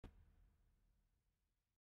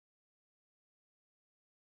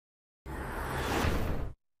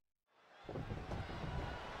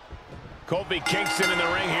Kofi Kingston in the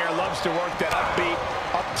ring here loves to work that upbeat,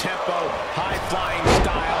 up-tempo, high-flying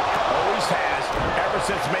style. Always has, ever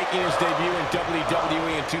since making his debut in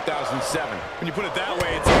WWE in 2007. When you put it that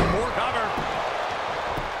way, it's even more cover.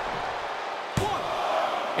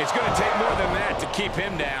 It's going to take more than that to keep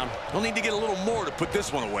him down. He'll need to get a little more to put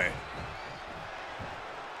this one away.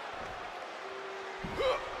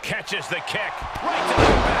 Catches the kick right to the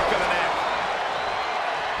back of the neck.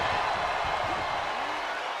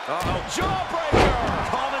 Uh-oh, jawbreaker!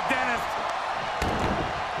 Call the dentist.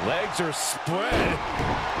 Legs are spread.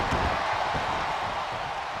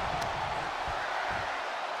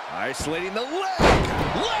 Isolating the leg.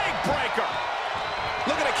 Leg breaker.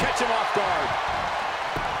 Looking to catch him off guard.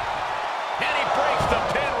 And he breaks the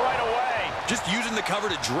pin right away. Just using the cover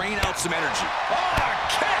to drain out some energy. Oh, a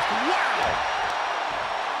kick!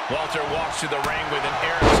 Wow! Walter walks through the ring with an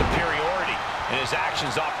air of superiority, and his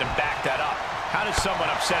actions often back that up. How does someone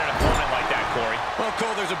upset an opponent like that, Corey? Well,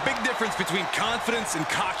 Cole, there's a big difference between confidence and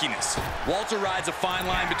cockiness. Walter rides a fine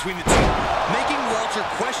line between the two. Making Walter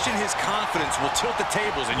question his confidence will tilt the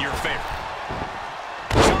tables in your favor.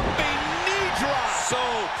 Jumping knee drop! So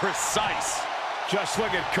precise. Just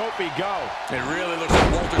look at Kofi go. It really looks like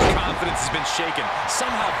Walter's confidence has been shaken.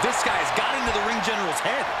 Somehow this guy has got into the ring general's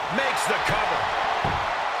head. Makes the cover.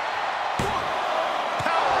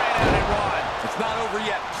 Power right out and run. It's not over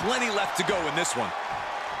yet. Plenty left to go in this one.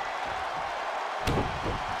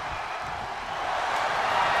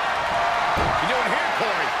 You doing here,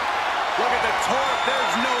 Corey? Look at the torque.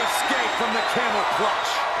 There's no escape from the camel clutch.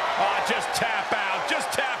 Oh, just tap out. Just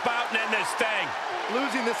tap out and end this thing.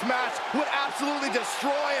 Losing this match would absolutely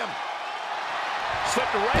destroy him.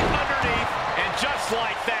 Slipped right underneath, and just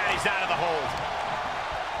like that, he's out of the hold.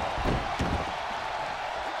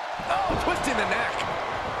 Oh, twisting the neck.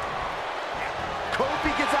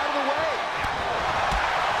 Kofi gets out of the way.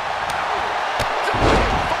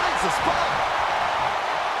 Finds the spot.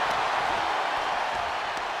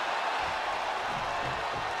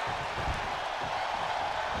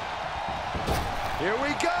 Here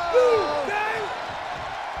we go.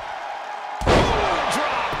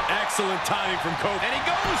 Excellent timing from Kofi. And he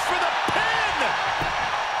goes for the pin!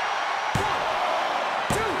 1,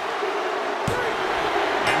 2, 3.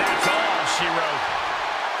 And that's all she wrote.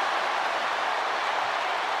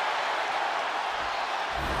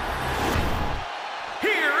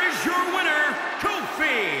 Here is your winner,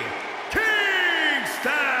 Kofi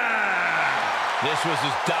Kingston! This was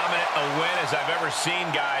as dominant a win as I've ever seen,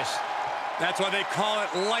 guys. That's why they call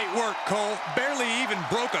it light work, Cole. Barely even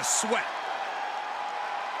broke a sweat.